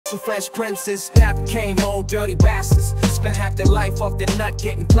two Fresh princes, now became old dirty bastards. Spent half their life off their nut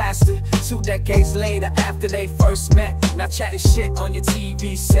getting plastered. 2 decades later after they first met, now chatting shit on your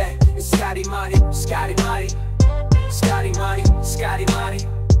TV set. It's Scotty Motty, Scotty Motty, Scotty Motty, Scotty Motty,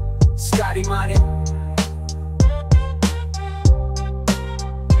 Scotty Motty.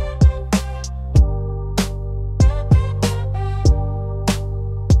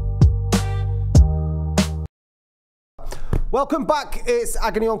 Welcome back, it's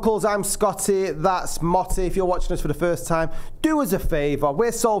Agony Uncles, I'm Scotty, that's Motty. If you're watching us for the first time, do us a favour,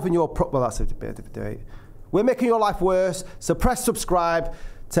 we're solving your well, that's a bit of a debate. We're making your life worse, so press subscribe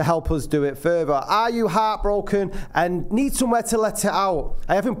to help us do it further. Are you heartbroken and need somewhere to let it out?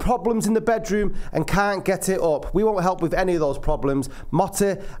 Are you having problems in the bedroom and can't get it up? We won't help with any of those problems.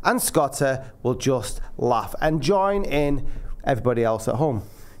 Motty and Scotty will just laugh and join in everybody else at home.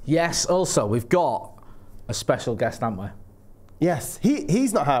 Yes, also, we've got a special guest, haven't we? Yes,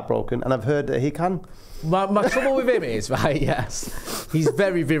 he's not heartbroken, and I've heard that he can. My trouble with him is, right, yes, he's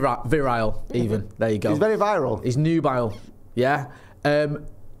very virile, even. There you go. He's very viral. He's nubile, yeah.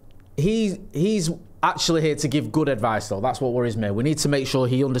 He's actually here to give good advice, though. That's what worries me. We need to make sure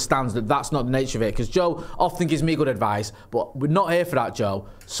he understands that that's not the nature of it, because Joe often gives me good advice, but we're not here for that, Joe.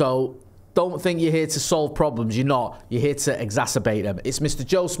 So don't think you're here to solve problems. You're not. You're here to exacerbate them. It's Mr.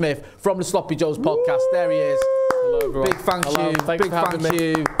 Joe Smith from the Sloppy Joes podcast. Woo! There he is. Hello, everyone. Big thank Hello. you. Thanks Big for having thank me.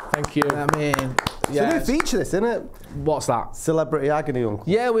 you. Thank you. I mean, It's a new feature, this, isn't it? What's that? Celebrity Agony Uncle.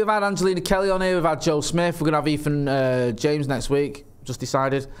 Yeah, we've had Angelina Kelly on here. We've had Joe Smith. We're gonna have Ethan James next week. Just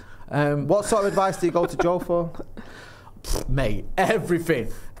decided. What sort of advice do you go to Joe for? Mate,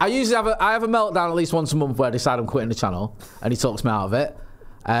 everything. I usually have a meltdown at least once a month where I decide I'm quitting the channel, and he talks me out of it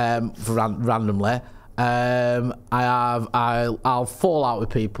randomly. I'll fall out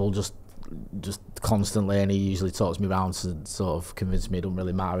with people just constantly, and he usually talks me around to sort of convince me it doesn't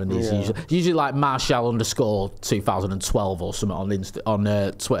really matter. And he's usually like Marshall_2012 or something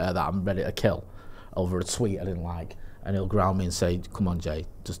on Twitter that I'm ready to kill over a tweet I didn't like, and he'll ground me and say, "Come on, Jay,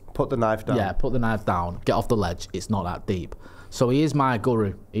 just put the knife down." Yeah, put the knife down. Get off the ledge. It's not that deep. So he is my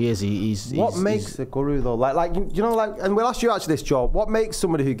guru. He is. What makes a guru though? Like you know, like, and we'll ask you actually this, Joe. What makes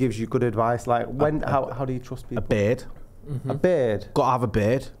somebody who gives you good advice? Like how do you trust people? A beard. A beard. Got to have a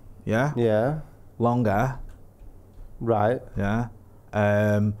beard. Yeah. Yeah. Long hair. Right. Yeah.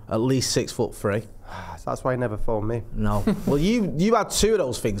 At least 6'3". So that's why you never phoned me. No. Well, you had 2 of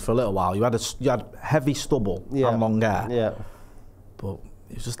those things for a little while. You had heavy stubble and long hair. Yeah. But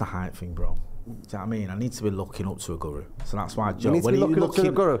it was just a height thing, bro. Do you know what I mean? I need to be looking up to a guru. So that's why, Joe, when you're looking up to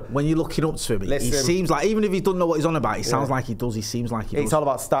a guru, when you're looking up to him, he seems like, even if he doesn't know what he's on about, he sounds like he does. He seems like he does. It's all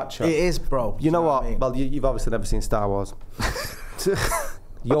about stature. It is, bro. You know what? I mean? Well, you've obviously never seen Star Wars.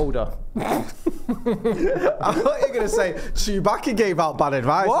 Yoda. I thought you were going to say Chewbacca gave out bad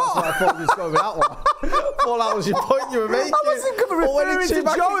advice. What? That's what I thought you was going with that one. I thought that was your point you were making. I wasn't going to refer to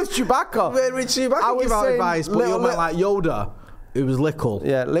Joe as Chewbacca. When Chewbacca gave out advice, but you meant like Yoda. It was Lickle.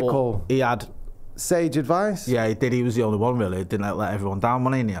 Yeah, Lickle. He had sage advice. Yeah, he did. He was the only one, really. Didn't let everyone down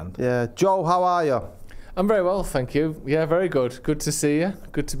money in the end. Yeah. Joe, how are you? I'm very well, thank you. Yeah, very good. Good to see you.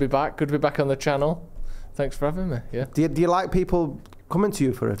 Good to be back. Good to be back on the channel. Thanks for having me. Yeah. Do you like people coming to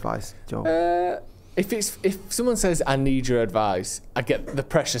you for advice, Joe? If someone says I need your advice, I get the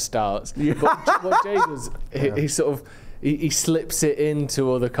pressure starts. Yeah. But what Jay does, he sort of he slips it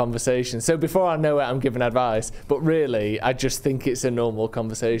into other conversations. So before I know it, I'm giving advice. But really, I just think it's a normal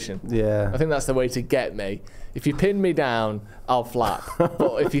conversation. Yeah. I think that's the way to get me. If you pin me down, I'll flap.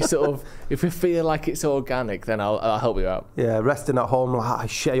 But if you if you feel like it's organic, then I'll help you out. Yeah, resting at home, like,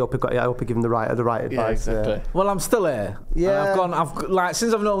 shit, I hope I give him the right advice. Yeah, exactly. Yeah. Well, I'm still here. Yeah. Like,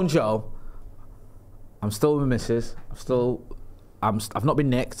 since I've known Joe, I'm still with my missus. I've not been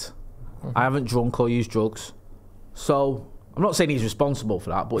nicked. I haven't drunk or used drugs. So I'm not saying he's responsible for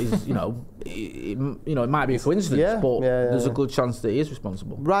that, but he's, it might be a coincidence, but there's a good chance that he is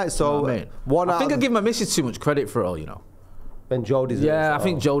responsible. Right. So I think I give my missus too much credit for it all, And Joe deserves. Yeah, I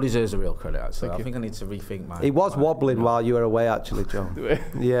think Joe deserves the real credit. Actually, I think I need to rethink my. He was wobbling while you were away, actually, Joe.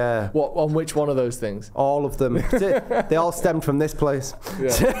 Yeah. What on which one of those things? All of them. They all stemmed from this place.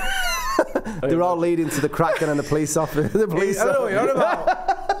 Yeah. They're all leading to the Kraken and the police office. The police. I don't know what you're on about.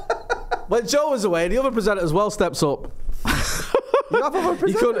 When Joe was away, the other presenter as well steps up. You have other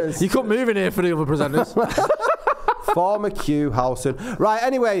presenters? You couldn't move in here for the other presenters. Former Q Howson. Right,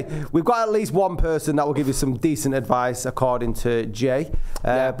 anyway, we've got at least one person that will give you some decent advice, according to Jay.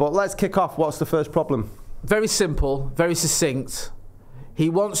 But let's kick off. What's the first problem? Very simple, very succinct. He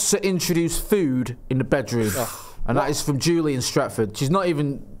wants to introduce food in the bedroom. And that is from Julie in Stretford. She's not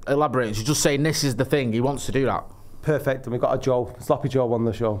even elaborating. She's just saying this is the thing. He wants to do that. perfect. And we've got a Joe, Sloppy Joe on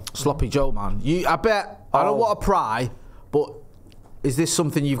the show. Sloppy Joe, man. I bet, I don't want to pry, but is this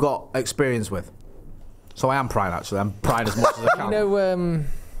something you've got experience with? So I am prying, actually. I'm prying as much as I can. You know,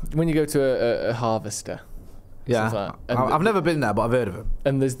 when you go to a harvester. Yeah. Like that, I've never been there, but I've heard of him.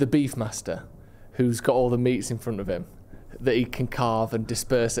 And there's the beef master, who's got all the meats in front of him that he can carve and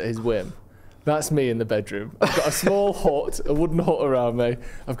disperse at his whim. That's me in the bedroom. I've got a small hut, a wooden hut around me.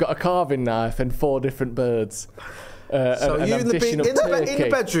 I've got a carving knife and 4 different birds. So and you I'm in dishing up in turkey. the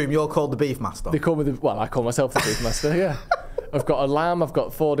bedroom, you're called the beef master. They call me well, I call myself the beef master. Yeah. I've got a lamb. I've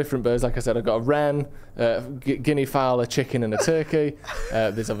got 4 different birds. Like I said, I've got a wren, guinea fowl, a chicken, and a turkey.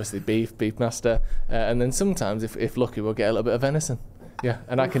 There's obviously beef master, and then sometimes, if lucky, we'll get a little bit of venison. Yeah,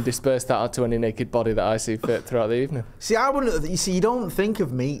 and I can disperse that out to any naked body that I see fit throughout the evening. See, I wouldn't. You see, you don't think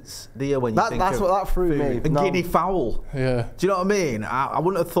of meats, do you? When you think that's of what that threw me. And guinea fowl. Yeah. Do you know what I mean? I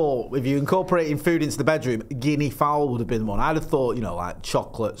wouldn't have thought if you incorporating food into the bedroom, guinea fowl would have been one. I'd have thought, you know, like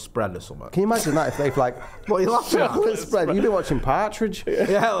chocolate spread or something. Can you imagine that if they've like What are you laughing at? chocolate spread? You've been watching Partridge.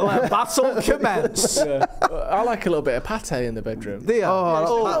 Yeah, like battle commence. Yeah. I like a little bit of pate in the bedroom. Do you? Oh,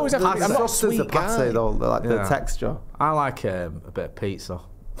 I always have to be- I'm not a Frosted the sweet guy. pate though, like the Yeah. texture. I like a bit of pizza.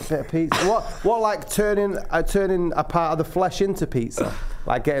 Bit of pizza. What like turning a part of the flesh into pizza,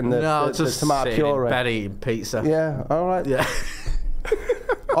 like getting the tomato sitting puree. in bed eating pizza. Yeah, all right. Yeah.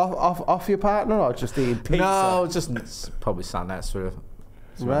 off your partner or just eating pizza? No, just probably sat next to her.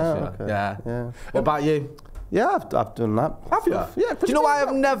 Right, okay. Yeah. What about you? Yeah, I've done that. Have you? Yeah. Do you know why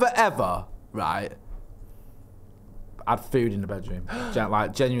I've never ever had food in the bedroom?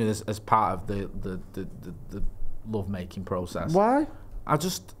 Like genuinely as part of the love making process. Why? I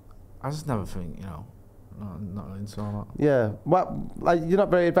just never think, you know, not really into all that. Yeah. Well, like you're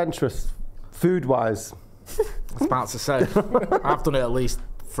not very adventurous, food-wise. I was about to say, I've done it at least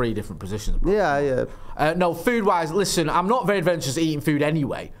 3 different positions. Yeah. No, food-wise, listen, I'm not very adventurous eating food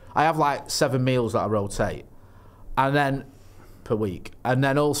anyway. I have like 7 meals that I rotate, and then per week, and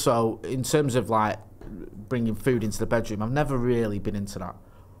then also in terms of like bringing food into the bedroom, I've never really been into that.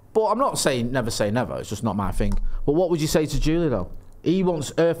 But I'm not saying never say never. It's just not my thing. But what would you say to Julie though?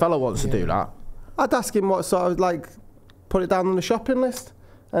 Her fella wants to do that. I'd ask him what sort of like put it down on the shopping list,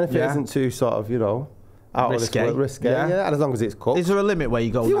 and if it isn't too sort of out Risque. of this risque, yeah, and as long as it's cooked. Is there a limit where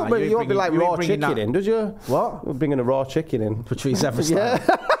you go? You nah, won't be like raw chicken in, does you? What? We're bringing a raw chicken in. Patrice Everest. Yeah.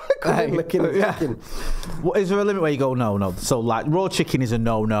 Licking the chicken. What, is there a limit where you go no? So like raw chicken is a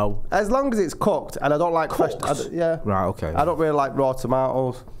no. As long as it's cooked, and I don't like fresh. Yeah. Right. Okay. I don't really like raw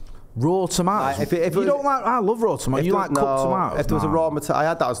tomatoes. Raw tomatoes. Like, if you don't like, I love raw tomatoes. You like cooked tomatoes. If there was a raw tomato, I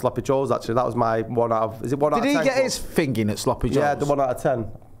had that at Sloppy Joe's actually. That was my 1 out of. Is it 1 out of 10? Did he get his thing in at Sloppy Joe's? Yeah, the 1 out of 10.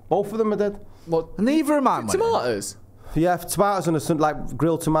 Both of them I did. What? Neither of mine. Tomatoes? Yeah, tomatoes and some like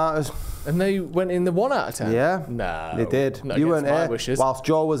grilled tomatoes. And they went in the 1 out of 10? Yeah. No. They did. Not You against weren't my here wishes. whilst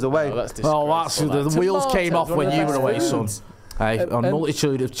Joe was away. Oh, that's Oh, that's disgraceful, the that. wheels came off Tomatoes, when one you of the were away, best son. foods. Hey,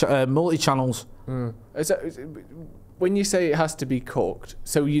 on multi-channels. When you say it has to be cooked,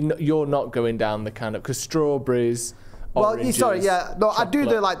 so you're not going down the kind of, because strawberries, oranges, No, I do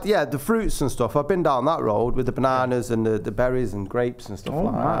chocolate. the fruits and stuff. I've been down that road with the bananas and the berries and grapes and stuff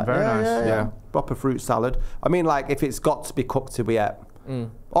like right, that. very nice, yeah. Proper fruit salad. I mean, like if it's got to be cooked to be ate.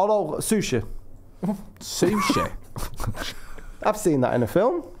 Although sushi, Sushi. I've seen that in a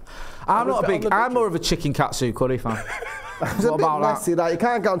film. I'm more of a chicken katsu curry fan. It's a bit messy that you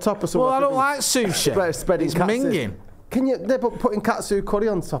can't get on top of someone. Well, I don't like sushi. Spreading It's katsu. minging. Can you? They're putting katsu curry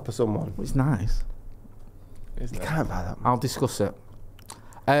on top of someone. It's nice. You can't buy that. I'll discuss it.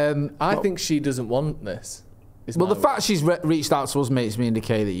 I think she doesn't want this. Well, the fact she's reached out to us makes me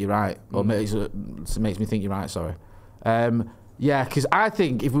indicate that you're right, or makes me think you're right. Sorry. Yeah, because I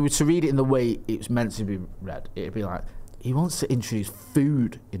think if we were to read it in the way it's meant to be read, it'd be like he wants to introduce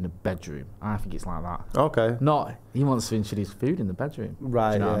food in the bedroom. I think it's like that. Okay. Not he wants to introduce food in the bedroom.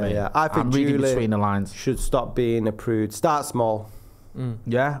 Right. Do you know what I mean? Yeah. I think I'm reading Julie between the lines. should stop being a prude. Start small.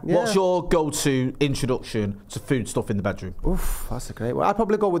 Yeah. Yeah. What's your go-to introduction to food stuff in the bedroom? Oof, that's a great one. I'd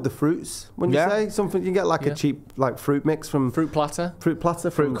probably go with the fruits. When you say something, you can get like a cheap like fruit mix from fruit platter, fruit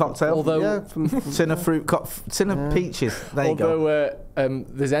cocktail. Although tin of peaches. There you go. Although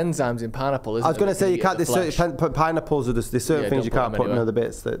there's enzymes in pineapple, isn't I was going to say you can't. There's There's certain pineapples are there's certain things you can't put in other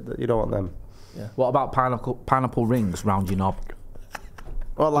bits that you don't want them. Yeah. What about pineapple rings round your knob?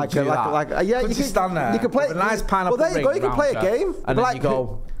 Or like you can stand there. You can play with a nice pineapple. Well, there you go. You can play a round game. and then you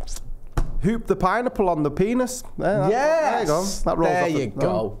go. Hoop the pineapple on the penis. There you go. That rolls there off you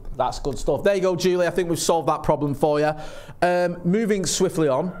go. That's good stuff. There you go, Julie. I think we've solved that problem for you. Moving swiftly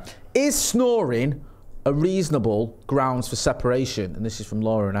on. Is snoring a reasonable grounds for separation? And this is from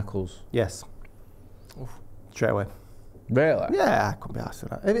Laura and Eccles. Yes. Straight away. Really? Yeah, I couldn't be asked for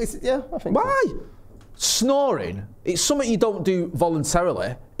that. Yeah, I think. Why? Snoring, it's something you don't do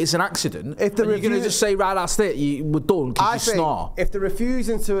voluntarily. It's an accident. If you're going to just say, right, that's it, we're done because you snore. If they're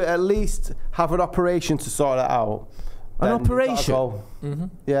refusing to at least have an operation to sort it out. An operation?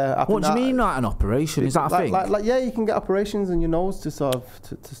 Yeah. What do you mean, like an operation? Is that a thing? Yeah, you can get operations in your nose to sort of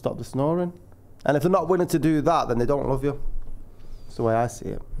to stop the snoring. And if they're not willing to do that, then they don't love you. That's the way I see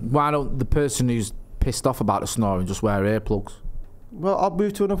it. Why don't the person who's pissed off about the snoring just wear earplugs? Well, I'll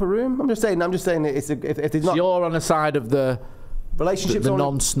move to another room. I'm just saying it's if there's not. So you're on the side of the relationships. The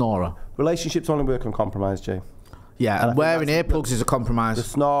non-snorer. Relationships only work on compromise, Jay. Yeah, and wearing earplugs is a compromise. The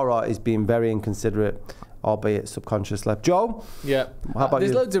snorer is being very inconsiderate, albeit subconsciously. Joe? Yeah. How about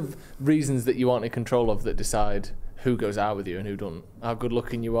There's you? loads of reasons that you want in control of that decide who goes out with you and who doesn't. How good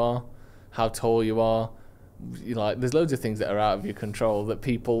looking you are, how tall you are. There's loads of things that are out of your control that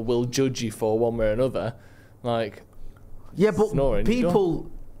people will judge you for one way or another. Yeah, but snoring, people,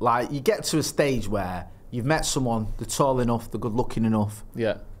 you get to a stage where you've met someone, they're tall enough, they're good looking enough.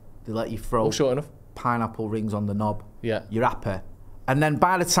 Yeah. They let you throw short enough. pineapple rings on the knob. Yeah. You're happy. And then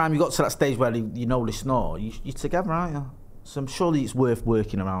by the time you got to that stage where you know they snore, you're together, aren't you? So I'm sure it's worth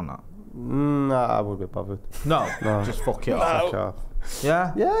working around that. No, I wouldn't be bothered. No, just fuck it off.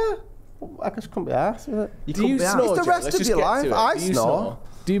 Yeah? Yeah. I just couldn't be asked with it. Do you snore? It's the rest of your life. I snore.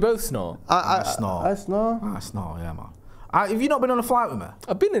 Do you both snore? I snore. I snore. I snore, yeah, man. Have you not been on a flight with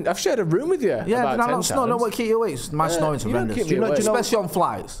me? I've shared a room with you. Yeah, about but 10 I'm not snoring. No, what keep you awake? My snoring's horrendous. Especially on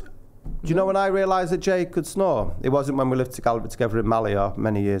flights. Do you know when I realised that Jay could snore? It wasn't when we lived together in Malaya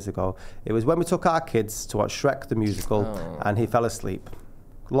many years ago. It was when we took our kids to watch Shrek the musical, and he fell asleep.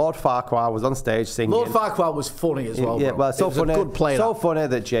 Lord Farquhar was on stage singing. Lord Farquhar was funny as well. Yeah, well, so funny. A good play, so funny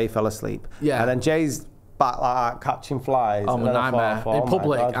that Jay fell asleep. Yeah, and then Jay's back like that, catching flies. I'm a nightmare in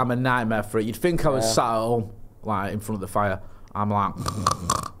public. I'm a nightmare for it. You'd think I was sat at home, in front of the fire. I'm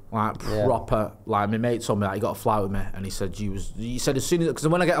proper. My mate told me that he got a flight with me, and he said he said as soon as, because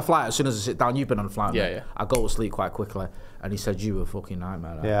when I get a flight, as soon as I sit down, you've been on a flight with me, I go to sleep quite quickly, and he said you were a fucking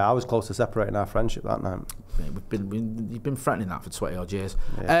nightmare. Yeah, I was close to separating our friendship that night. You've been threatening that for 20 odd years.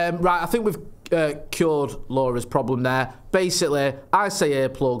 Yeah. Right, I think we've cured Laura's problem there. Basically, I say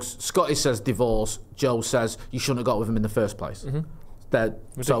earplugs, Scotty says divorce, Joe says you shouldn't have got with him in the first place.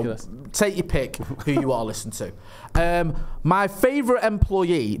 So take your pick who you want to listen to. My favourite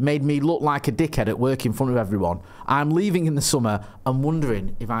employee made me look like a dickhead at work in front of everyone. I'm leaving in the summer and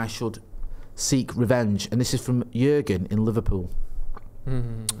wondering if I should seek revenge. And this is from Jürgen in Liverpool.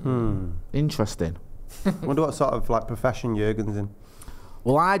 Interesting. I wonder what sort of profession Jürgen's in.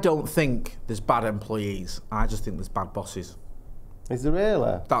 Well, I don't think there's bad employees. I just think there's bad bosses. Is there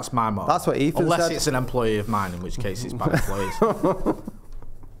really? That's my motto. That's what Ethan Unless said. It's an employee of mine, in which case it's bad employees.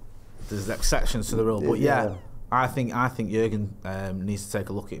 There's exceptions to the rule, but yeah, I think Jürgen needs to take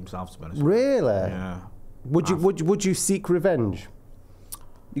a look at himself, to be honest. Really? Yeah. Would you seek revenge?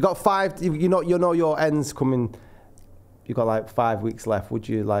 You got 5. You know your end's coming. You got 5 weeks left. Would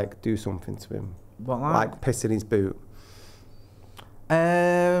you do something to him? What, like piss in his boot?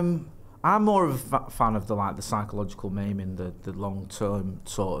 I'm more of a fan of the psychological maiming, the long-term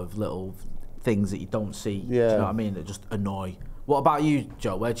sort of little things that you don't see. Yeah. Do you know what I mean? That just annoy. What about you,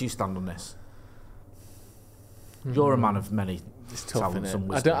 Joe? Where do you stand on this? You're a man of many talents and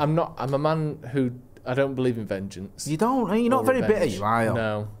wisdom. I'm a man who I don't believe in vengeance. You don't? You're not very bitter, you are.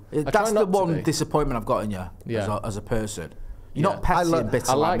 No. That's the one disappointment I've got in you as a person. You're not petty and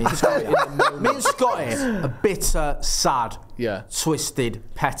bitter like me and Scotty. Me and Scotty are bitter, sad, twisted,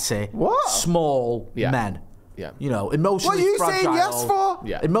 petty, small men. Yeah. You know, emotionally fragile. What are you saying yes for?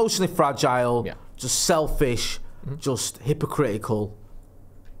 Yeah. Emotionally fragile, just selfish, just hypocritical.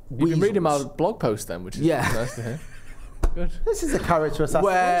 You've been reading my blog post then, which is nice to hear. Good. This is a character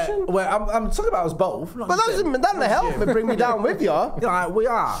assassination. Where I'm talking about us both. But that doesn't help me bring me down with you.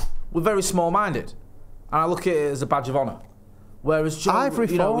 We're very small-minded. And I look at it as a badge of honour. Whereas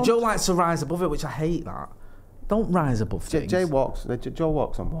Joe, Joe likes to rise above it, which I hate that. Don't rise above things. Joe walks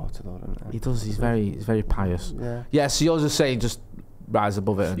on water though, doesn't he? He does, he's very pious. Yeah, so you're just saying just rise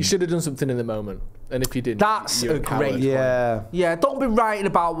above it. You should have done something in the moment. And if you didn't, that's you're a great point. Yeah, don't be writing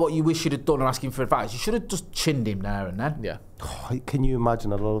about what you wish you'd have done and asking for advice. You should have just chinned him there and then. Yeah. Oh, can you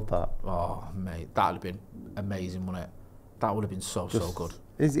imagine? I love that. Oh, mate, that would have been amazing, wouldn't it? That would have been so good.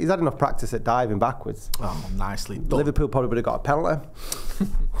 He's had enough practice at diving backwards. Oh, nicely done. Liverpool probably would have got a penalty.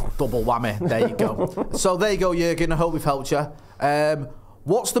 Double whammy. There you go. So there you go, Jürgen. I hope we've helped you.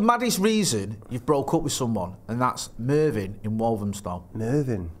 What's the maddest reason you've broke up with someone? And that's Mervyn in Walthamstow.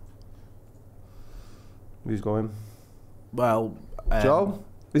 Mervyn. Who's going? Well, Joe?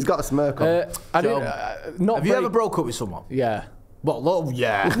 He's got a smirk on. I Joe, didn't. Not Have you ever broke up with someone? Yeah. What? Love?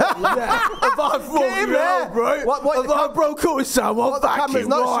 Yeah. Yeah. Have I fucking there. right? What Have I broke up with someone? What the camera's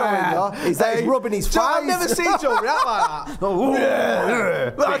not showing you is that he's rubbing his thighs. I've never seen Joe react like that.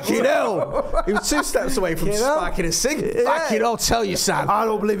 Oh, fucking hell. He was 2 steps away from sparking a cig. Fucking I'll tell you, Sam. I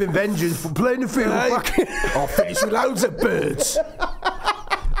don't believe in vengeance for playing the field. I'll finish with loads of birds.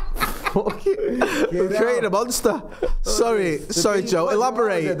 Creating a monster. Sorry, Joe.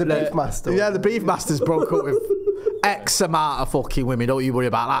 Elaborate. The beef master. Yeah, the beef master's broke up with X amount of fucking women. Don't you worry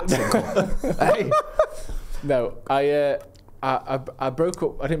about that. Hey. No, I broke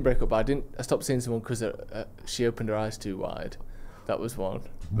up. I didn't break up, but I stopped seeing someone because she opened her eyes too wide. That was one.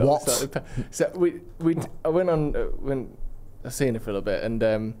 What? So I went on when I seen her for a little bit,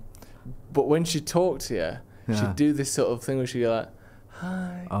 and but when she talked to you, she'd do this sort of thing where she'd go like,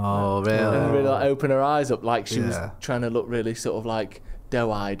 hi. Oh, really? And really like open her eyes up like she was trying to look really sort of like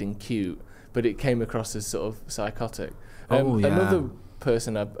doe-eyed and cute, but it came across as sort of psychotic. Another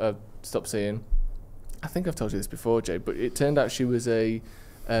person I stopped seeing, I think I've told you this before, Jay, but it turned out she was a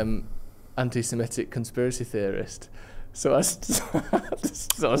anti-Semitic conspiracy theorist. So I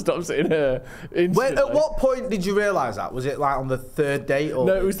stopped seeing her. Wait, at what point did you realise that? Was it like on the 3rd date? Or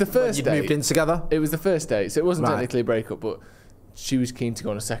no, it was the first you date. Moved in together? It was the first date, so it wasn't technically a breakup, but she was keen to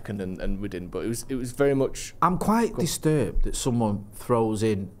go on a second and we didn't. But it was very much... I'm quite disturbed that someone throws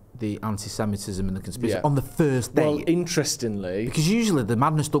in the anti-Semitism and the conspiracy on the first date. Well, interestingly... Because usually the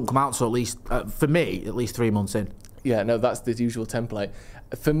madness don't come out, so at least, for me, at least 3 months in. Yeah, no, that's the usual template.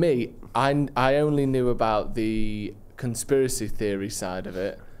 For me, I only knew about the conspiracy theory side of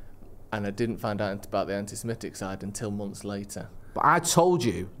it, and I didn't find out about the anti-Semitic side until months later. But I told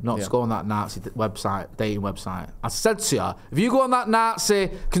you not to go on that Nazi website, dating website. I said to you, if you go on that Nazi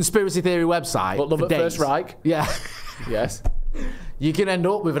conspiracy theory website, But Love at First Reich. Yeah. Yes. You can end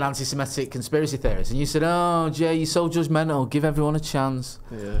up with an anti-Semitic conspiracy theorist. And you said, oh, Jay, you're so judgmental. Give everyone a chance.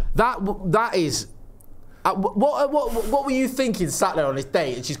 Yeah. That is... what were you thinking sat there on this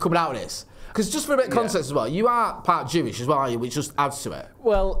date and she's coming out with this? Because just for a bit of context as well, you are part Jewish as well, aren't you? Which just adds to it.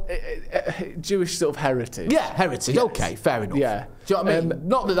 Well, Jewish sort of heritage. Yeah, heritage. Yes. Okay, fair enough. Yeah. Do you know what I mean?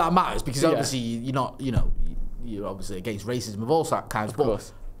 Not that that matters, because obviously you're not, you're obviously against racism of all kinds. Of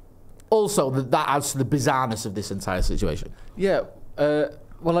course. Also, that adds to the bizarreness of this entire situation. Yeah.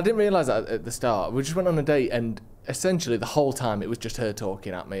 Well, I didn't realise that at the start. We just went on a date, and essentially the whole time it was just her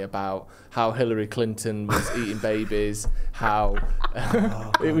talking at me about how Hillary Clinton was eating babies, how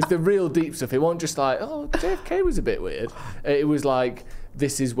it was the real deep stuff. It wasn't just like, oh, JFK was a bit weird. It was like,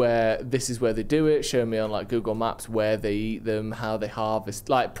 this is where they do it. Show me on like Google Maps where they eat them, how they harvest,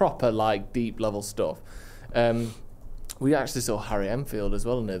 like proper like deep level stuff. We actually saw Harry Enfield as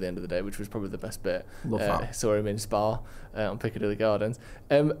well near the end of the day, which was probably the best bit. Love that. Saw him in Spa on Piccadilly Gardens.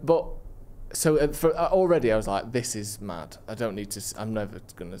 But so already I was like, this is mad. I don't need to. I'm never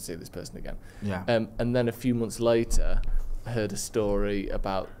going to see this person again. Yeah. And then a few months later, I heard a story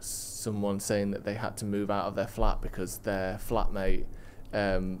about someone saying that they had to move out of their flat because their flatmate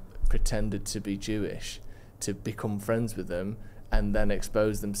pretended to be Jewish to become friends with them, and then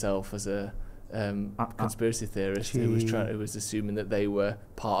expose themselves as a conspiracy theorist who was assuming that they were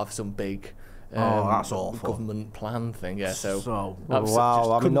part of some big that's awful government plan thing. Yeah, so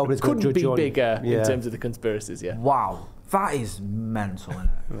wow, I mean, nobody's going to couldn't judge be you bigger in terms of the conspiracies. Yeah. Wow, that is mental, isn't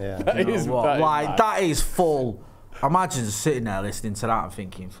it? Yeah. That is full. Imagine sitting there listening to that and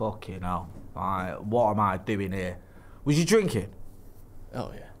thinking, fucking hell, what am I doing here? Was you drinking?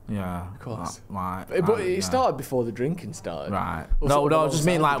 Oh yeah. Yeah, of course. But it started before the drinking started. Right. No, I just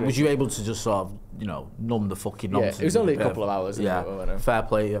mean like, was you able to just sort of, numb the fucking nonsense? Yeah, it was only a couple of hours. Yeah, fair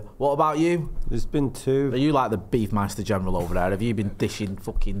play to you. What about you? There's been 2. Are you like the Beefmeister General over there? Have you been dishing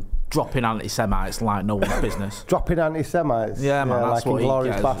fucking, dropping anti-Semites like no one's business? Dropping anti-Semites? Yeah, man, that's like what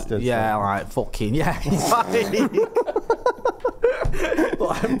Inglourious Bastards. Yeah, like fucking, yeah.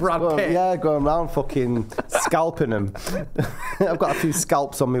 Like Brad Pitt. Yeah, going around fucking scalping them. I've got a few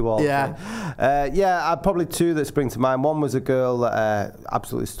scalps on my wall. Yeah. I probably 2 that spring to mind. One was a girl,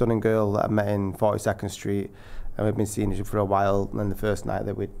 absolutely stunning girl that I met in 42nd Street, and we've been seeing her for a while. And then the first night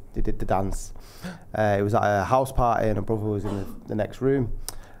that they did the dance, it was at a house party, and her brother was in the next room.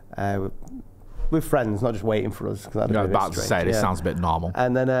 With friends, not just waiting for us. I was about to say, this sounds a bit normal.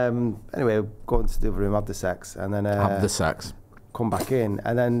 And then, anyway, go into the other room, have the sex, and then... have the sex. Come back in,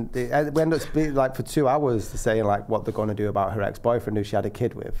 and then we ended up speaking like for 2 hours saying like what they're going to do about her ex-boyfriend who she had a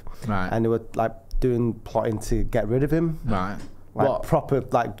kid with, right? And they were like plotting to get rid of him, right? Like what? Proper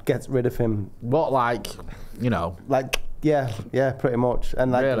like get rid of him. What, like, like yeah, pretty much,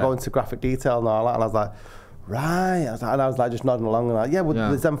 and like really? going into graphic detail and all that, and I was like, Right. I was like just nodding along and like, yeah, well,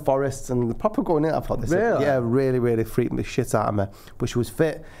 there's them forests and the proper going in. I thought, Really? Yeah, really freaked the shit out of me. But she was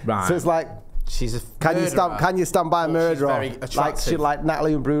fit. Right. So it's like, she's a can you stand by a murderer? She's very attractive. Like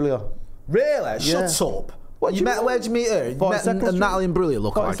Natalie Imbruglia. Really? Shut up. What, where'd you meet her? You met Natalie Imbruglia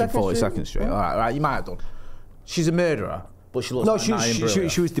look like in 42nd Street. Yeah. All right, you might have done. She's a murderer, but she looks like Natalie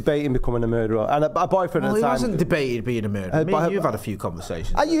Imbruglia. she was debating becoming a murderer. And a boyfriend at the time. He wasn't debated being a murderer. Me and you've had a few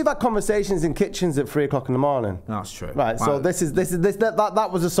conversations. You've had conversations in kitchens at 3 o'clock in the morning. That's true. Right, so that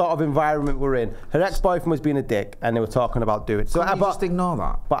was the sort of environment we're in. Her ex-boyfriend was being a dick, and they were talking about doing it. So I just ignore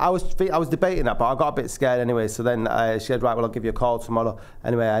that. But I was debating that, but I got a bit scared anyway. So then she said, right, well, I'll give you a call tomorrow.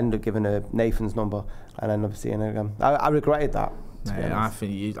 Anyway, I ended up giving her Nathan's number, and I ended up seeing her again. I regretted that. Yeah, I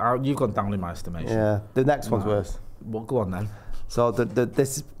think you've gone down in my estimation. Yeah, the next one's worse. Well, go on then. So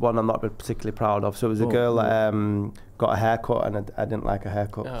this is one I'm not particularly proud of. So it was a girl that got a haircut, and I didn't like her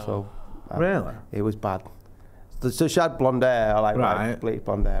haircut. Oh. So Really? it was bad. So she had blonde hair, like bleach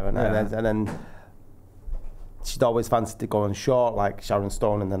blonde hair, and then she'd always fancied to go on short, like Sharon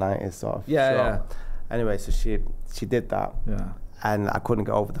Stone in the 90s, sort of. Yeah. Anyway, so she did that. Yeah. And I couldn't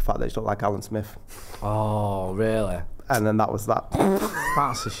get over the fact that she looked like Alan Smith. Oh, really? And then that was that.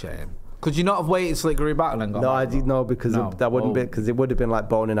 That's a shame. Could you not have waited till it grew back and then got No, back? I did not, because that wouldn't be, because it would have been like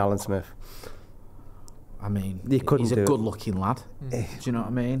boning Alan Smith. I mean, he's a good-looking lad. Do you know what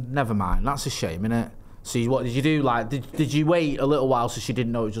I mean? Never mind. That's a shame, innit? So what did you do? Like, did you wait a little while so she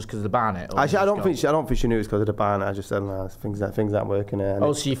didn't know it was just because of the barnet? Actually, I don't think she knew it was because of the barnet. I just said, no, things aren't working here.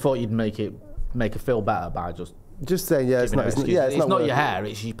 Oh, so you thought you'd make her feel better by just saying, yeah, it's not your hair,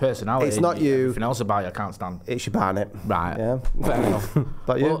 it's your personality. It's not you. Everything else about you I can't stand. It's your barnet. Right. Yeah. Fair enough.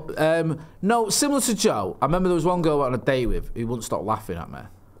 But you? Well, no, similar to Joe, I remember there was one girl I went on a date with who wouldn't stop laughing at me.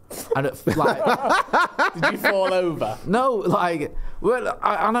 And did you fall over? No, like, well,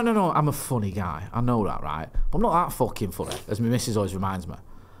 I don't know. I'm a funny guy. I know that, right? But I'm not that fucking funny, as my missus always reminds me.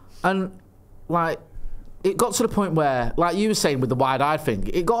 And like, it got to the point where, like you were saying with the wide-eyed thing,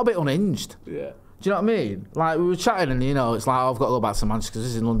 it got a bit unhinged. Yeah. Do you know what I mean? Like, we were chatting and, it's like, I've got to go back to Manchester because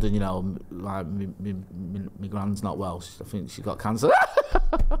this is in London, like, my grand's not well. I think she's got cancer.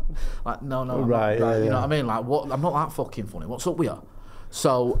 Like, no. Right, you know what I mean? Like, what? I'm not that fucking funny. What's up with you?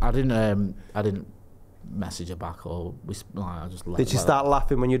 So I didn't message her back, or I just let. Did she start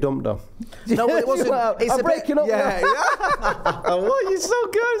laughing when you dumped her? No, it wasn't. Well, it's I'm breaking up. Yeah. Oh, you're so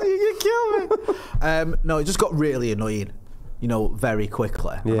good. You kill me. No, it just got really annoying. Very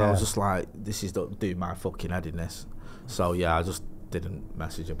quickly. Yeah. And I was just like, this is doing my fucking head in this. So yeah, I just didn't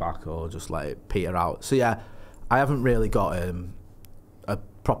message her back or just let it peter out. So yeah, I haven't really got a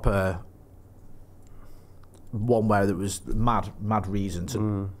proper one where there was mad reason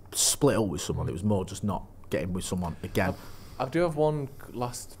to split up with someone. It was more just not getting with someone again. I do have one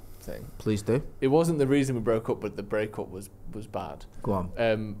last thing. Please do. It wasn't the reason we broke up, but the breakup was bad. Go on.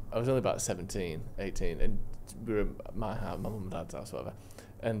 I was only about 17, 18, and we were at my house, my mum and dad's house, whatever.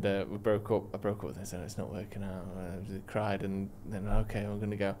 And we broke up. I broke up with her, said it's not working out. I cried, and then okay, I'm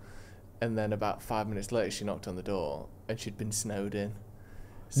gonna go. And then about 5 minutes later, she knocked on the door, and she'd been snowed in.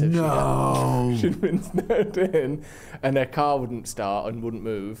 So no. She'd been snowed in, and her car wouldn't start and wouldn't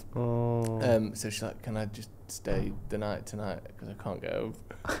move. So she's like, "Can I just stay the night tonight? Because I can't get home."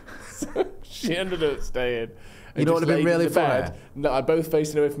 So she ended up staying. You know what would have been really funny? No, I both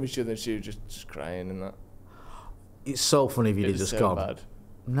facing away from each other, and she was just crying and that. It's so funny if you'd have just gone. Bad.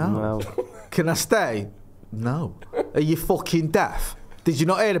 No. Can I stay? No. Are you fucking deaf? Did you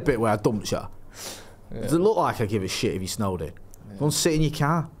not hear the bit where I dumped you? Yeah. Does it look like I give a shit if you snowed in? Yeah. Go and sit in your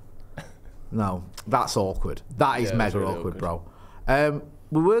car. No, that's awkward. That is mega really awkward, bro.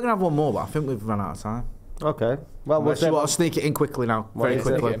 We were going to have one more, but I think we've run out of time. Okay. Well, we'll want to sneak it in quickly now. Very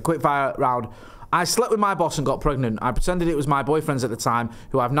quickly. Quick fire round. I slept with my boss and got pregnant. I pretended it was my boyfriends at the time,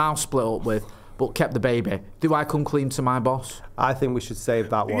 who I've now split up with, but kept the baby. Do I come clean to my boss? I think we should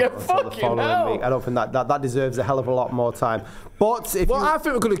save that one until the following week. I don't think that deserves a hell of a lot more time. But if I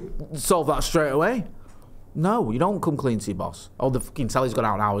think we're going to solve that straight away. No, you don't come clean to your boss. Oh, the fucking telly's gone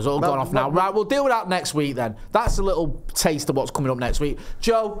out now. It's all gone off now. Right, we'll deal with that next week then. That's a little taste of what's coming up next week.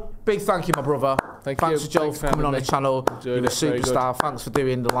 Joe, big thank you, my brother. Thanks to Joe for coming on the channel. You're a superstar. Thanks for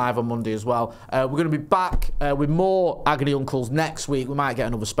doing the live on Monday as well. We're going to be back with more Agony Uncles next week. We might get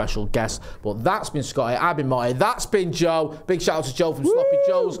another special guest. But that's been Scotty. I've been Motty. That's been Joe. Big shout out to Joe from Sloppy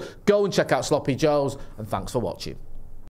Joe's. Go and check out Sloppy Joe's. And thanks for watching.